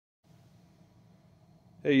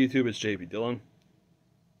Hey YouTube, it's JP Dillon.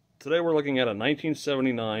 Today we're looking at a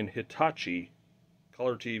 1979 Hitachi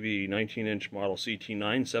color TV 19-inch model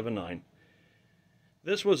CT-979.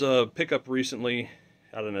 This was a pickup recently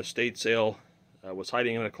at an estate sale. Was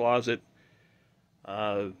hiding in a closet.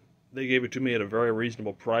 They gave it to me at a very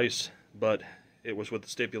reasonable price, but it was with the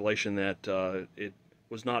stipulation that it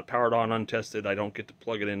was not powered on, untested. I don't get to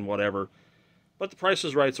plug it in, whatever. But the price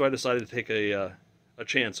was right, so I decided to take a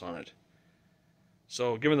chance on it.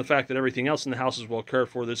 So given the fact that everything else in the house is well cared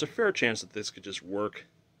for, there's a fair chance that this could just work.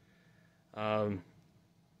 So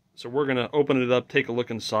we're going to open it up, take a look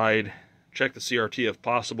inside, check the CRT if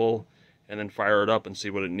possible, and then fire it up and see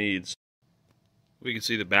what it needs. We can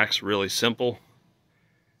see the back's really simple.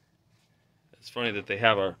 It's funny that they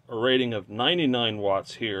have a rating of 99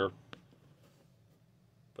 watts here,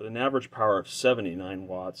 but an average power of 79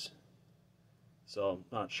 watts. So I'm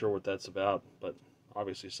not sure what that's about, but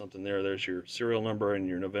obviously something there. There's your serial number and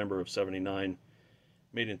your November of 79,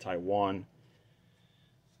 made in Taiwan.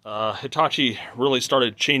 Hitachi really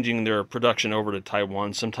started changing their production over to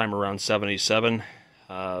Taiwan sometime around 77.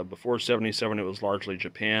 Before 77 it was largely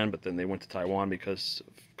Japan, but then they went to Taiwan because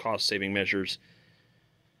of cost-saving measures.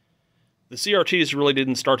 The CRTs really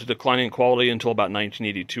didn't start to decline in quality until about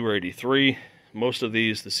 1982 or 83. Most of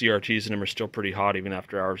these, the CRTs in them are still pretty hot even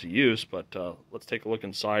after hours of use, but let's take a look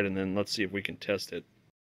inside and then let's see if we can test it.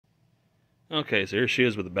 Okay, so here she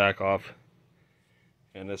is with the back off.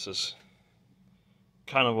 And this is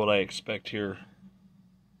kind of what I expect here.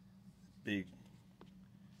 Big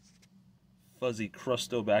fuzzy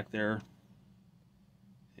crusto back there.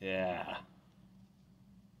 Yeah.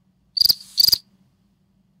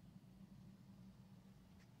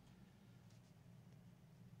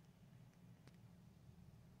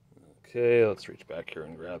 Okay, let's reach back here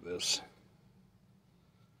and grab this.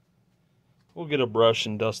 We'll get a brush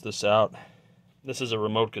and dust this out. This is a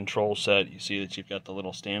remote control set. You see that you've got the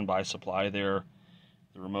little standby supply there,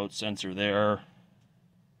 the remote sensor there.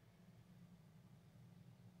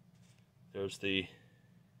 There's the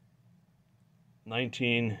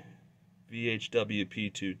 19 VHW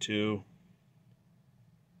P22.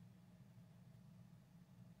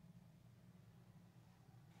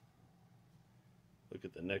 Look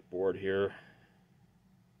at the neck board here.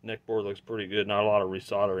 Neck board looks pretty good. Not a lot of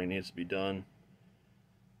resoldering needs to be done.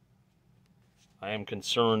 I am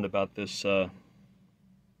concerned about this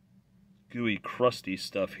gooey, crusty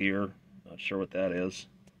stuff here. Not sure what that is.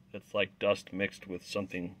 It's like dust mixed with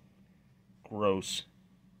something gross.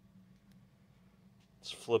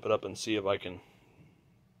 Let's flip it up and see if I can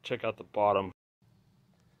check out the bottom.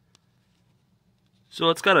 So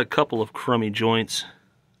it's got a couple of crummy joints.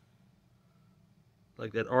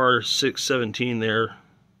 Like that R617 there,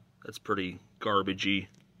 that's pretty garbagey.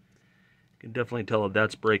 You can definitely tell that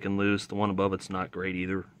that's breaking loose. The one above it's not great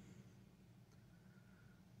either.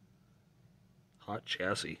 Hot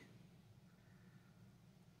chassis.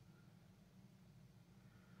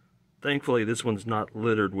 Thankfully this one's not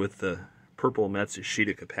littered with the purple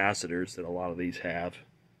Matsushita capacitors that a lot of these have.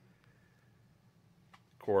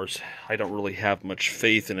 Of course, I don't really have much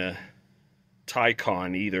faith in a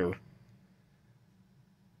Taikon either.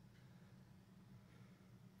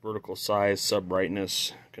 Vertical size,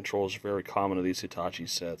 sub-brightness controls are very common to these Hitachi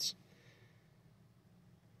sets.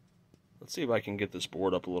 Let's see if I can get this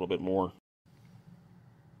board up a little bit more.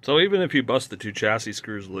 So even if you bust the two chassis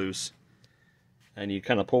screws loose and you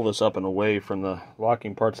kind of pull this up and away from the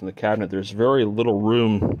locking parts in the cabinet, there's very little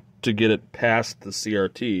room to get it past the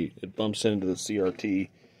CRT. It bumps into the CRT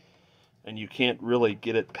and you can't really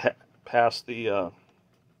get it past the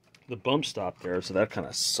bump stop there, so that kind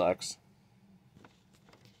of sucks.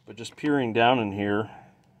 But just peering down in here,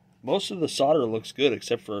 most of the solder looks good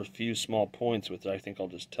except for a few small points, which I think I'll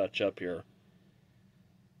just touch up here.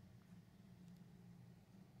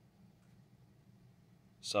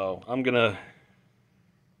 So I'm going to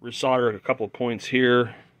resolder a couple of points here,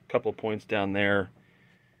 a couple of points down there,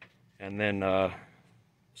 and then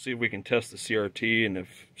see if we can test the CRT, and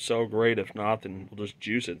if so, great. If not, then we'll just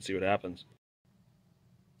juice it and see what happens.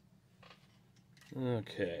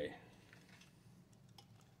 Okay.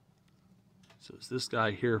 So it's this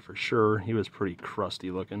guy here for sure. He was pretty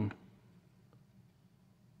crusty looking.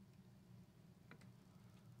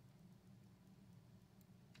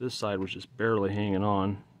 This side was just barely hanging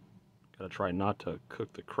on. Gotta try not to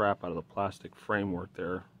cook the crap out of the plastic framework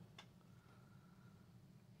there.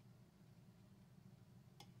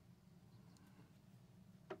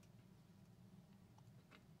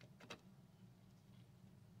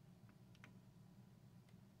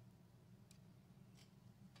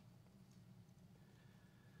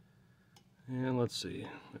 And let's see,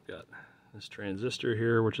 we've got This transistor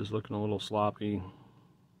here, which is looking a little sloppy.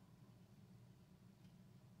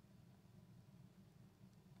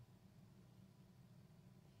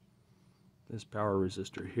 This power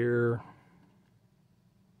resistor here.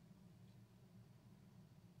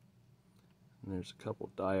 And there's a couple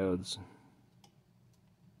diodes.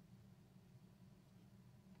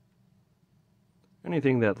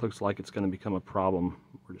 Anything that looks like it's going to become a problem,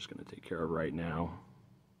 we're just going to take care of right now.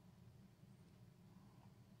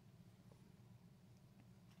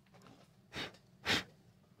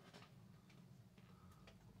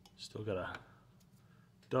 Still got to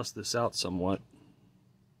dust this out somewhat.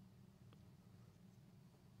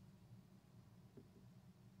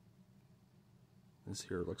 This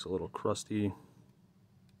here looks a little crusty.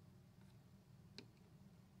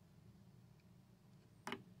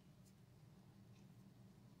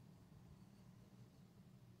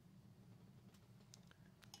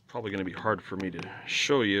 Probably going to be hard for me to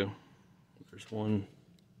show you. There's one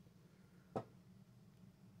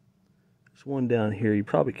down here. You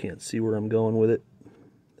probably can't see where I'm going with it.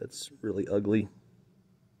 That's really ugly.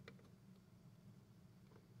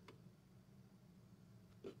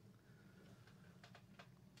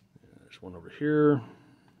 There's one over here.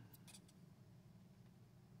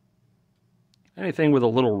 Anything with a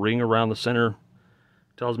little ring around the center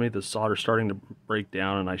tells me the solder's starting to break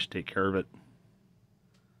down and I should take care of it.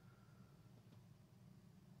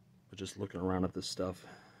 But just looking around at this stuff,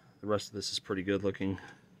 the rest of this is pretty good looking.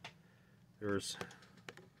 There's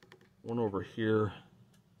one over here.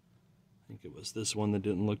 I think it was this one that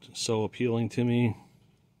didn't look so appealing to me.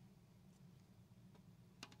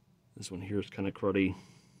 This one here is kind of cruddy.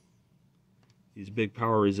 These big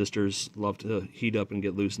power resistors love to heat up and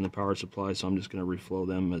get loose in the power supply, so I'm just going to reflow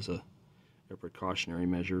them as a precautionary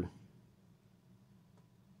measure.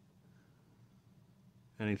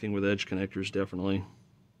 Anything with edge connectors, definitely.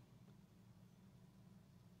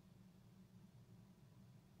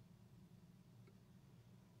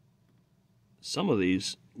 Some of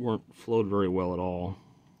these weren't flowed very well at all.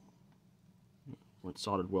 Weren't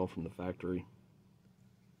soldered well from the factory.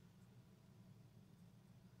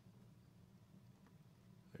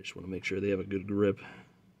 I just want to make sure they have a good grip.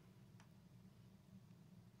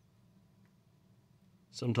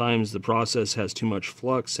 Sometimes the process has too much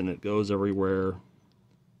flux and it goes everywhere.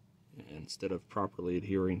 And instead of properly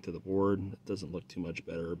adhering to the board, it doesn't look too much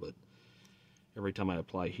better, but every time I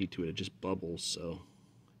apply heat to it, it just bubbles, so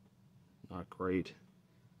not great.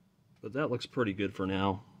 But that looks pretty good for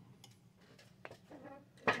now.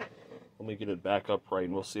 Let me get it back upright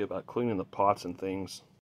and we'll see about cleaning the pots and things.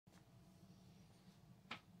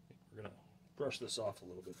 We're going to brush this off a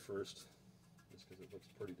little bit first, just because it looks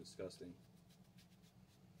pretty disgusting.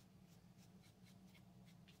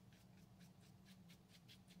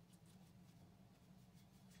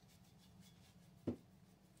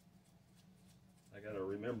 I got to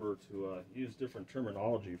remember to use different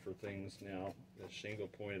terminology for things now, as Shango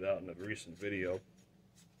pointed out in a recent video.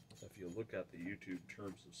 If you look at the YouTube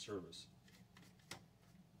terms of service,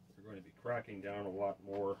 we're going to be cracking down a lot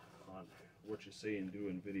more on what you say and do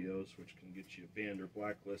in videos, which can get you banned or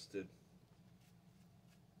blacklisted.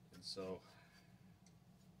 And so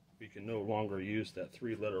we can no longer use that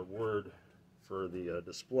 3-letter word for the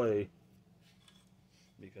display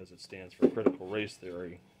because it stands for critical race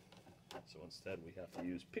theory. So instead we have to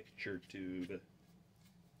use picture tube.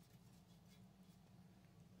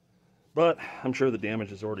 But I'm sure the damage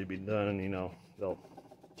has already been done, and you know, they'll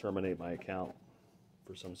terminate my account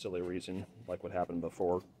for some silly reason, like what happened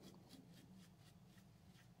before.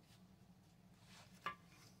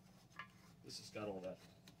 This has got all that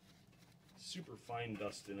super fine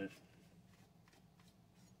dust in it.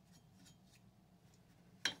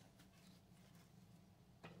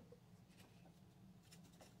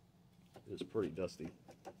 It's pretty dusty.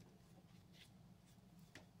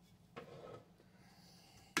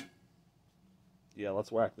 Yeah,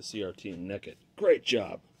 let's whack the CRT and neck it. Great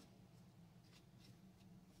job.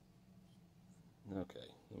 Okay,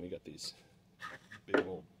 then we got these big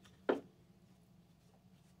old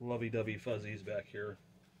lovey-dovey fuzzies back here.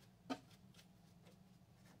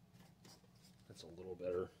 That's a little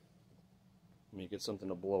better. Let me get something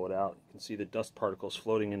to blow it out. You can see the dust particles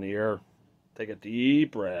floating in the air. Take a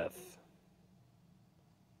deep breath.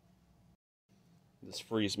 This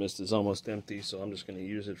freeze mist is almost empty, so I'm just going to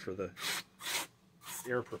use it for the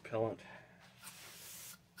air propellant.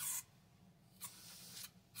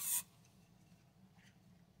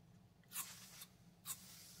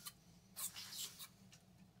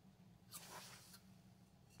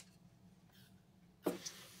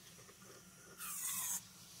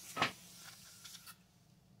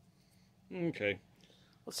 Okay,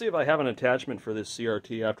 Let's see if I have an attachment for this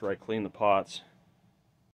CRT after I clean the pots.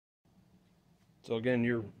 So again,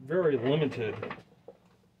 you're very limited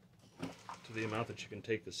to the amount that you can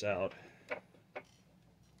take this out. And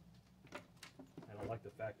I like the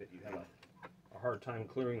fact that you have a hard time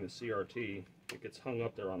clearing the CRT. It gets hung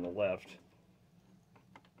up there on the left.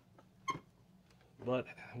 But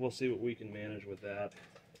we'll see what we can manage with that.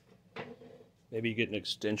 Maybe get an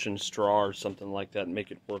extension straw or something like that and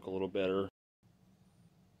make it work a little better.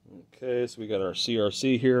 Okay, so we got our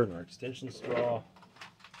CRC here and our extension straw.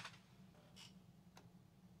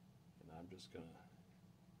 And I'm just going to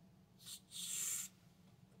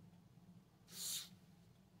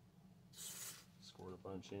squirt a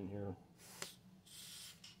bunch in here.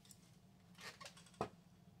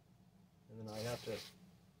 And then I have to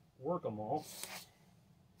work them all.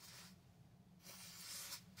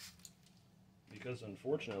 Because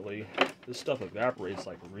unfortunately, this stuff evaporates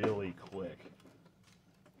like really quick.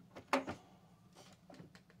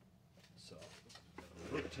 So,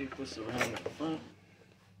 rotate this around the front.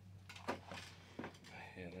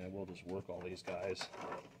 And then we'll just work all these guys.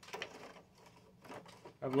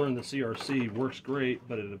 I've learned the CRC works great,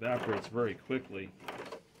 but it evaporates very quickly.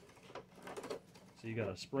 So you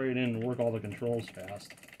gotta spray it in and work all the controls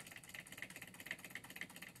fast.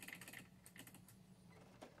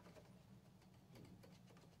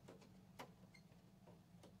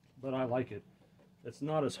 But I like it. It's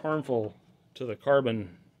not as harmful to the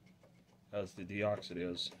carbon as the deoxit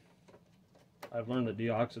is. I've learned that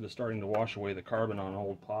deoxit is starting to wash away the carbon on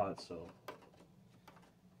old pots, so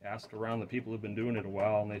ask around the people who've been doing it a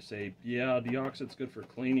while and they say, yeah, deoxit's good for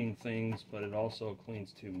cleaning things, but it also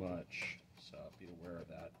cleans too much, so be aware of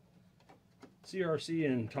that. CRC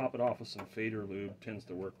and top it off with some fader lube tends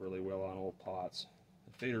to work really well on old pots.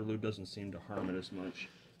 The fader lube doesn't seem to harm it as much.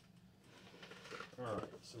 Alright,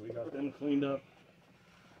 so we got them cleaned up.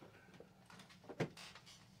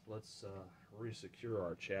 Let's re-secure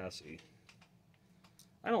our chassis.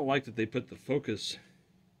 I don't like that they put the focus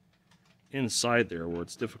inside there where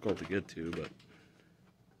it's difficult to get to, but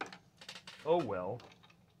oh well.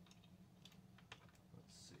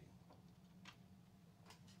 Let's see.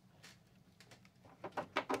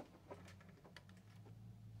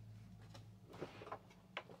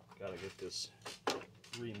 Gotta get this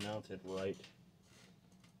remounted right.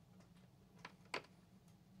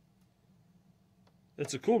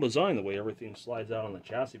 It's a cool design the way everything slides out on the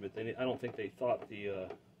chassis, but I don't think they thought the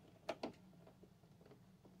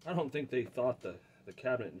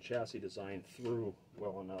cabinet and chassis design through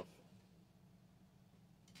well enough,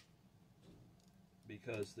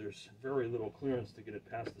 because there's very little clearance to get it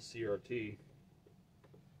past the CRT.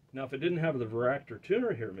 Now, if it didn't have the Varactor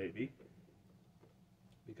tuner here, maybe,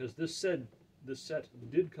 because this set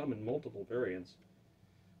did come in multiple variants,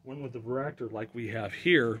 one with the Varactor like we have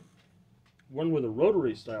here, one with a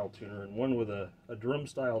rotary style tuner, and one with a drum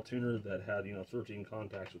style tuner that had, 13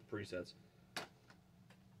 contacts with presets.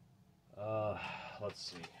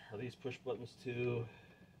 Let's see. Are these push buttons too?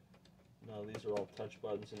 No, these are all touch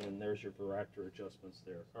buttons, and then there's your Varactor adjustments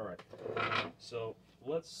there. Alright, so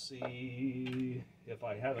let's see if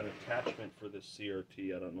I have an attachment for this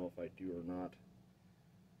CRT. I don't know if I do or not.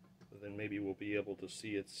 But then maybe we'll be able to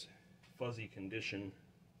see its fuzzy condition.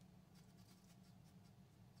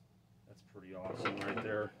 That's pretty awesome right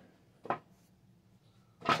there.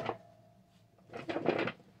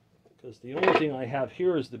 Because the only thing I have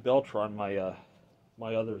here is the Beltron. My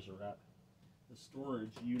others are at the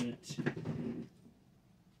storage unit.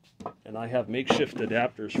 And I have makeshift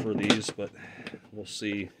adapters for these, but we'll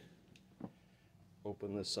see.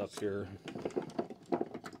 Open this up here.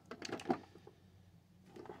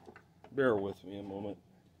 Bear with me a moment.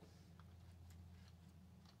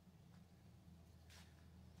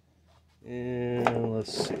 And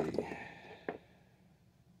let's see.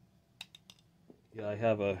 Yeah, I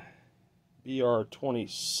have a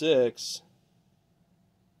BR26.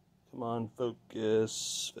 Come on,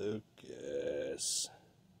 focus, focus.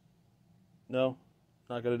 No,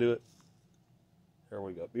 not gonna do it. There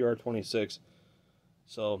we go, BR26.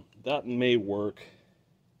 So that may work.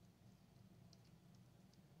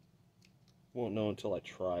 Won't know until I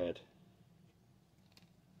try it.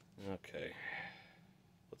 Okay,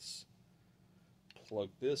 let's plug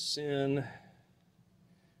this in.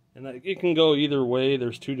 And it can go either way.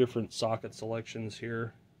 There's two different socket selections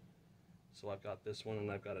here. So I've got this one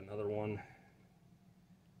and I've got another one.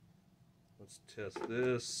 Let's test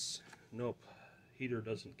this. Nope, heater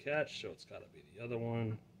doesn't catch, so it's got to be the other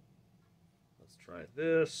one. Let's try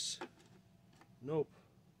this. Nope.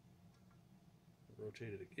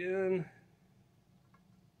 Rotate it again.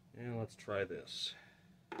 And let's try this.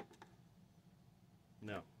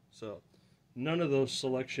 No. So none of those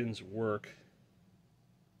selections work.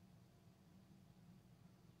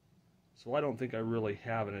 So I don't think I really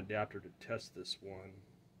have an adapter to test this one.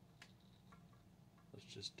 Let's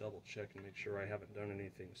just double check and make sure I haven't done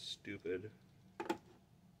anything stupid.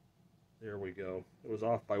 There we go. It was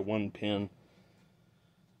off by 1 pin.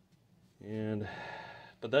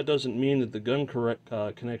 But that doesn't mean that the gun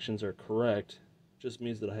connections are correct. It just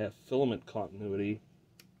means that I have filament continuity.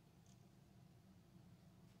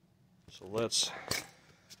 So let's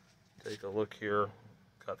take a look here.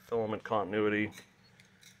 Got filament continuity.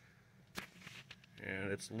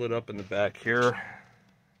 And it's lit up in the back here.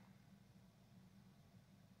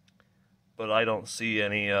 But I don't see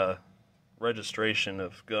any registration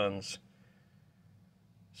of guns.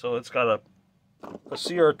 So it's got a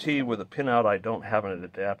CRT with a pinout I don't have an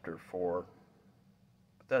adapter for.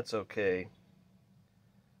 But that's okay.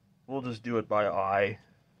 We'll just do it by eye.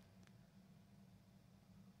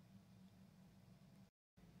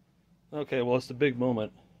 Okay, well, it's the big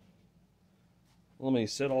moment. Let me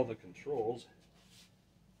set all the controls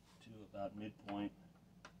to about midpoint.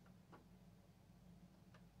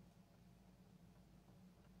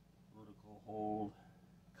 Vertical hold,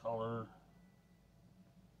 color,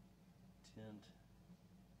 tint,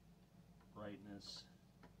 brightness,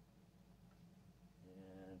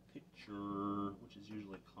 and picture, which is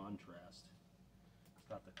usually contrast. It's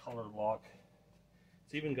got the color lock.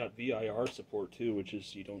 It's even got VIR support too, which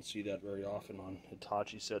is, you don't see that very often on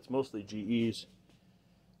Hitachi sets, mostly GEs.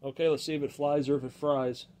 Okay, let's see if it flies or if it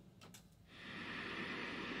fries.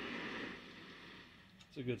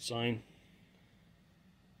 It's a good sign.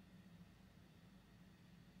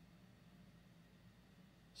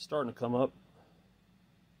 Starting to come up.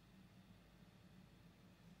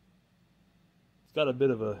 It's got a bit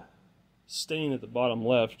of a stain at the bottom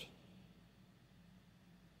left.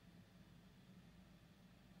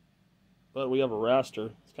 But we have a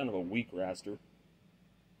raster. It's kind of a weak raster.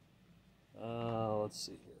 Let's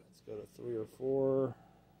see here. Let's go to 3 or 4.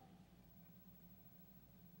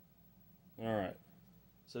 Alright.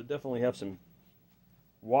 So definitely have some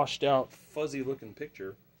washed out, fuzzy looking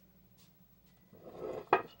picture.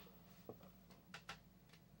 Let's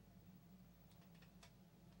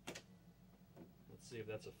see if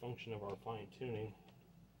that's a function of our fine tuning.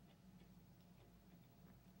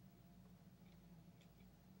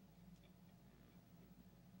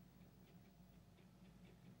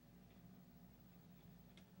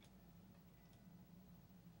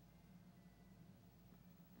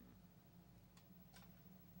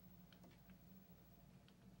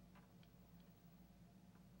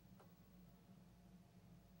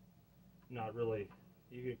 Not really.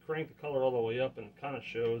 You can crank the color all the way up and it kind of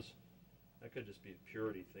shows. That could just be a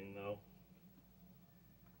purity thing though.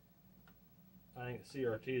 I think the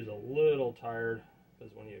CRT is a little tired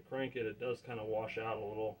because when you crank it, it does kind of wash out a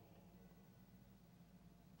little.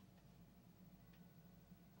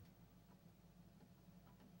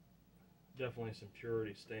 Definitely some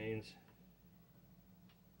purity stains.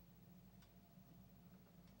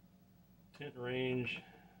 Tint range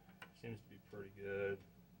seems to be pretty good.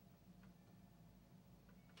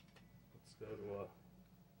 Go to a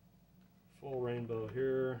full rainbow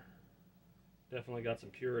here. Definitely got some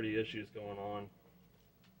purity issues going on.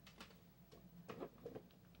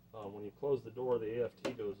 When you close the door, the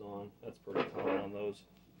AFT goes on. That's pretty common on those.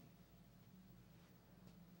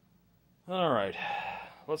 Alright,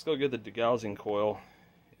 let's go get the degaussing coil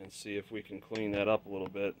and see if we can clean that up a little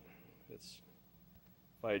bit. If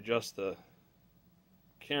I adjust the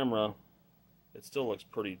camera, it still looks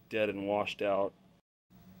pretty dead and washed out.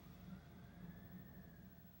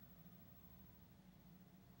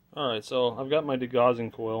 Alright, so I've got my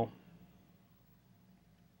degaussing coil.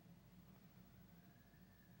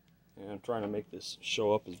 And I'm trying to make this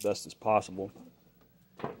show up as best as possible.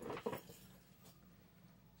 So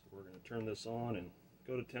we're going to turn this on and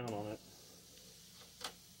go to town on it.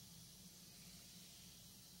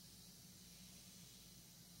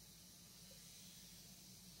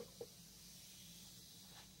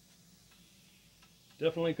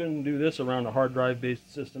 Definitely couldn't do this around a hard drive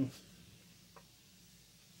based system.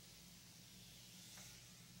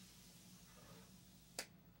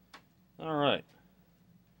 Alright,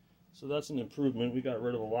 so that's an improvement. We got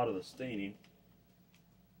rid of a lot of the staining.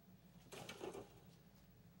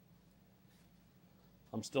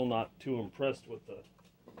 I'm still not too impressed with the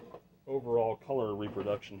overall color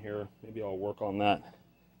reproduction here. Maybe I'll work on that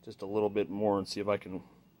just a little bit more and see if I can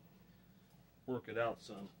work it out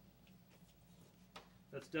some.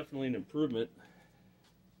 That's definitely an improvement.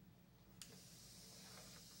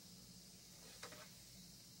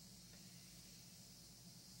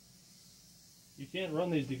 You can't run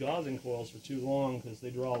these degaussing coils for too long because they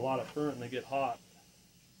draw a lot of current and they get hot.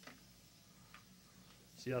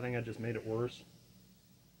 See, I think I just made it worse.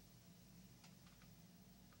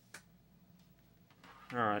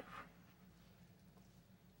 Alright.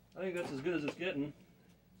 I think that's as good as it's getting.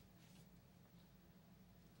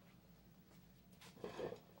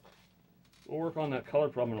 We'll work on that color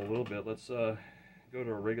problem in a little bit. Let's go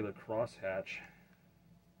to a regular crosshatch.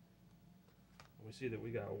 We see that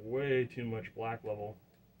we got way too much black level.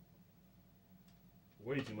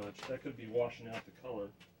 Way too much. That could be washing out the color.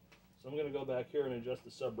 So I'm going to go back here and adjust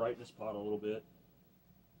the sub-brightness pot a little bit.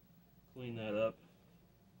 Clean that up.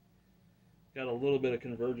 Got a little bit of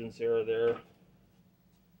convergence error there.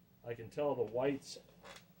 I can tell the whites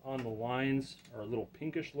on the lines are a little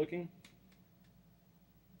pinkish looking.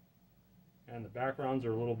 And the backgrounds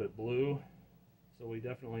are a little bit blue. So we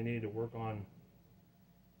definitely need to work on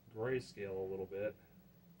grayscale a little bit.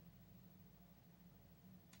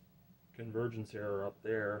 Convergence error up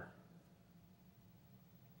there.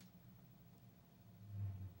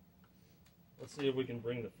 Let's see if we can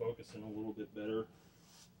bring the focus in a little bit better.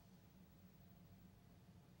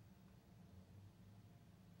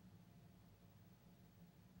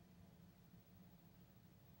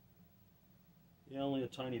 Yeah, only a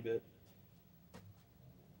tiny bit.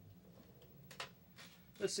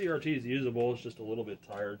 This CRT is usable, it's just a little bit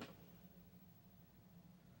tired.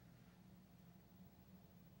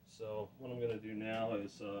 So what I'm going to do now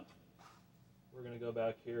is we're going to go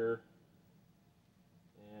back here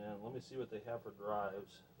and let me see what they have for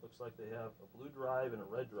drives. Looks like they have a blue drive and a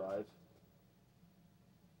red drive.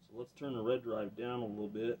 So let's turn the red drive down a little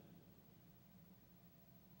bit.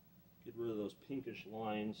 Get rid of those pinkish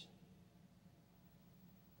lines.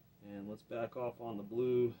 And let's back off on the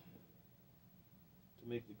blue to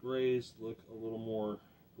make the grays look a little more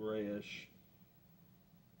grayish.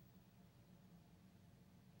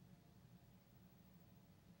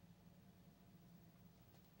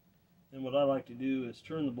 And what I like to do is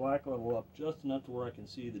turn the black level up just enough to where I can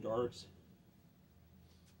see the darks,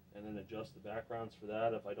 and then adjust the backgrounds for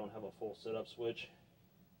that if I don't have a full setup switch.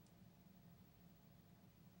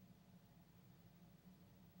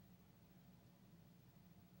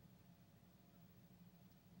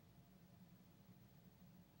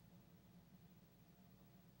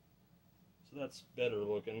 So that's better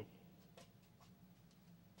looking.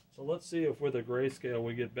 So let's see if with a grayscale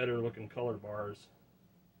we get better looking color bars.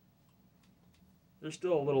 They're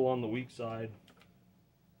still a little on the weak side.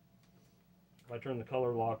 If I turn the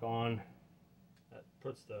color lock on, that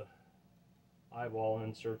puts the eyeball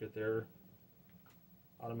in circuit there.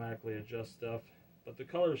 Automatically adjust stuff. But the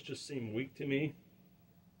colors just seem weak to me.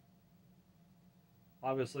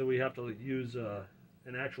 Obviously we have to use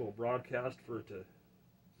an actual broadcast for it to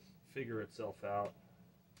figure itself out.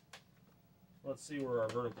 Let's see where our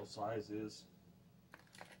vertical size is.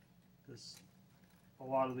 Because a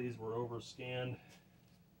lot of these were overscanned.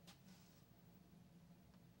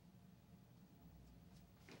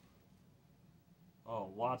 Oh,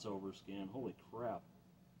 lots overscanned. Holy crap.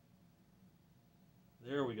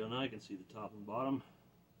 There we go. Now I can see the top and bottom.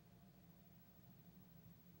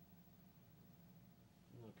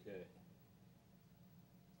 Okay.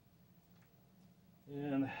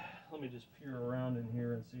 And let me just peer around in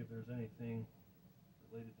here and see if there's anything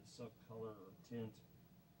related to subcolor or tint.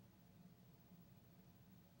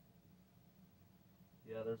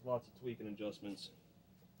 Yeah, there's lots of tweaking adjustments.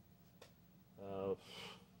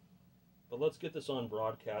 But let's get this on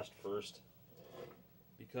broadcast first,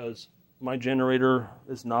 because my generator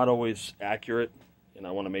is not always accurate, and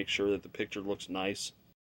I want to make sure that the picture looks nice.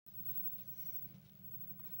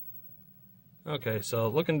 Okay, so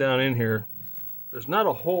looking down in here, there's not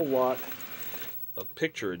a whole lot of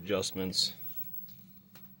picture adjustments.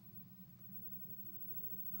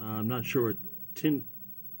 I'm not sure what tint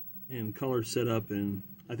and color setup, and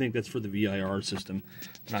I think that's for the VIR system.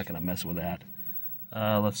 I'm not going to mess with that.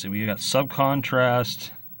 Let's see, we got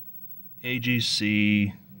subcontrast,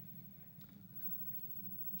 AGC,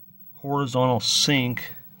 horizontal sync,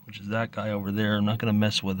 which is that guy over there. I'm not going to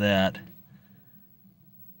mess with that.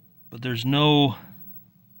 But there's no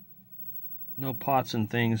pots and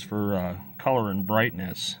things for color and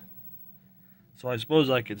brightness. So I suppose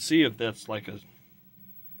I could see if that's like a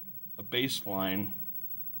baseline.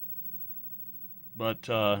 But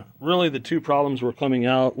really the two problems we're coming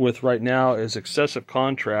out with right now is excessive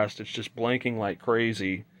contrast. It's just blanking like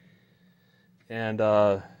crazy. And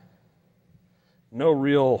no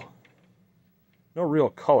real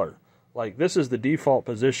color. Like, this is the default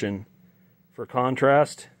position for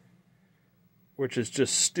contrast, which is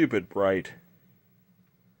just stupid bright.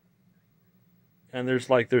 And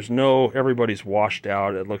there's no, everybody's washed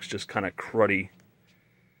out. It looks just kind of cruddy.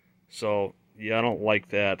 So, yeah, I don't like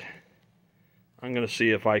that. I'm going to see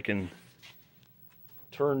if I can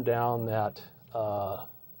turn down that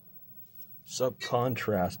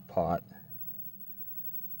subcontrast pot,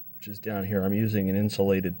 which is down here. I'm using an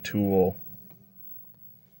insulated tool.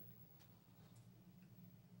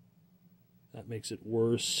 That makes it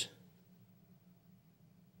worse.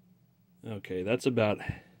 Okay, that's about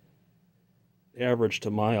average to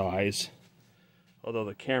my eyes, although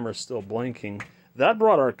the camera's still blinking. That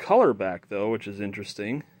brought our color back, though, which is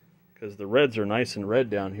interesting, because the reds are nice and red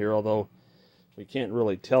down here, although we can't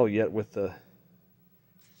really tell yet with the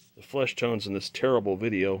flesh tones in this terrible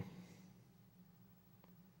video.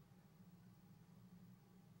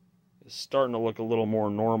 It's starting to look a little more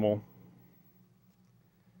normal.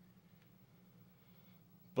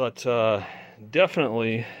 But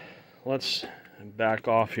definitely, let's back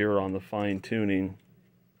off here on the fine tuning.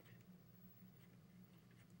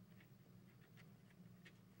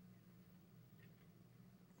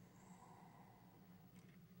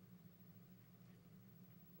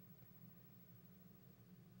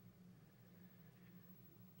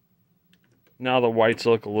 Now the whites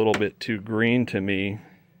look a little bit too green to me.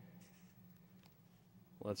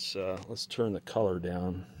 Let's turn the color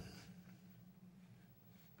down.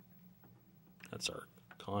 That's our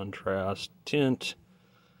contrast tint.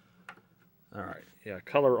 All right, yeah,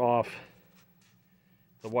 color off.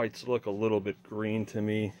 The whites look a little bit green to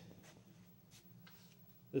me.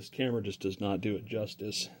 This camera just does not do it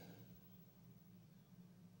justice.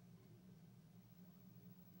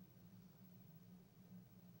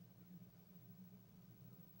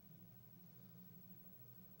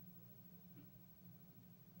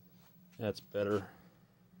 That's better.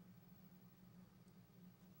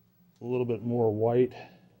 A little bit more white.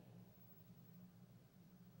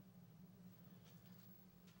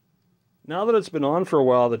 Now that it's been on for a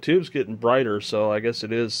while, the tube's getting brighter, so I guess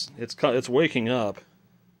it's waking up.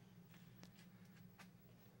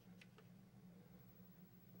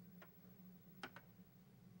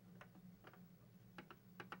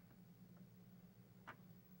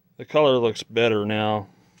 The color looks better now.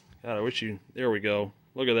 God, I wish there we go.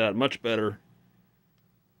 Look at that, much better.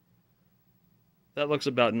 That looks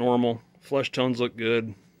about normal. Flesh tones look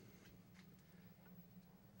good.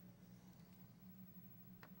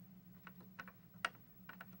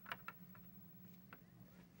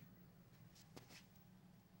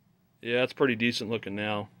 Yeah, it's pretty decent looking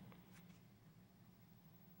now.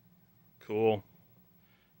 Cool.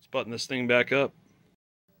 Let's button this thing back up.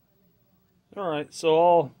 Alright, so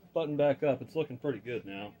all buttoned back up. It's looking pretty good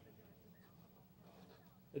now.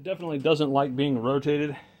 It definitely doesn't like being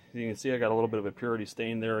rotated. As you can see, I got a little bit of a purity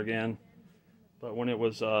stain there again. But when it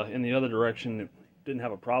was in the other direction, it didn't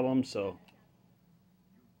have a problem, so.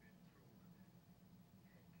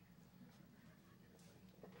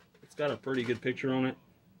 It's got a pretty good picture on it.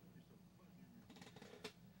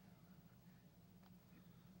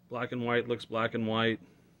 Black and white looks black and white.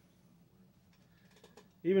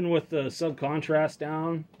 Even with the subcontrast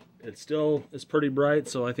down, it still is pretty bright,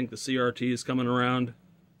 so I think the CRT is coming around.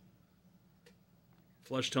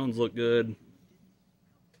 Flesh tones look good.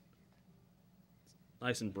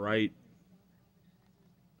 Nice and bright.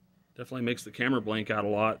 Definitely makes the camera blank out a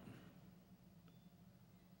lot.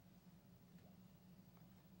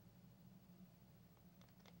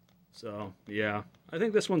 So, yeah, I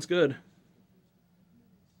think this one's good.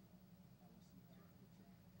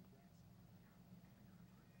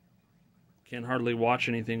 Can't hardly watch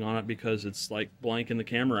anything on it because it's like blanking the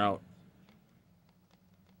camera out.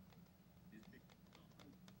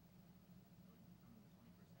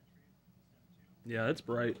 Yeah, it's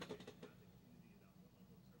bright.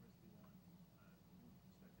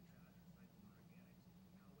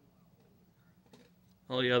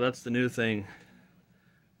 Oh yeah, that's the new thing.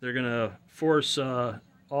 They're gonna force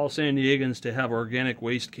all San Diegans to have organic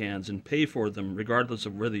waste cans and pay for them regardless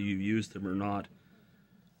of whether you use them or not.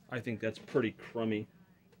 I think that's pretty crummy.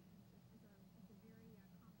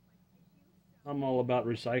 I'm all about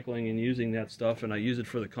recycling and using that stuff, and I use it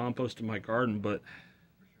for the compost in my garden, but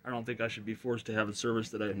I don't think I should be forced to have a service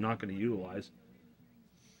that I'm not going to utilize.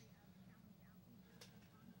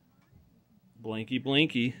 Blanky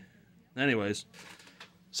blanky. Anyways,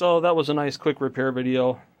 so that was a nice quick repair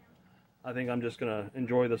video. I think I'm just going to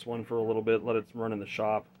enjoy this one for a little bit, let it run in the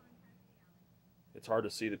shop. It's hard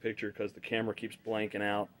to see the picture because the camera keeps blanking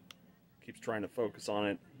out, keeps trying to focus on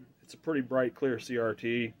it. It's a pretty bright, clear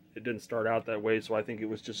CRT. It didn't start out that way, so I think it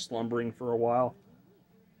was just slumbering for a while.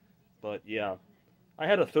 But yeah, I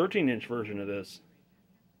had a 13-inch version of this.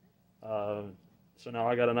 So now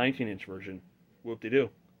I got a 19-inch version. Whoop-de-doo.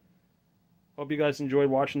 Hope you guys enjoyed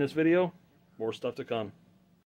watching this video. More stuff to come.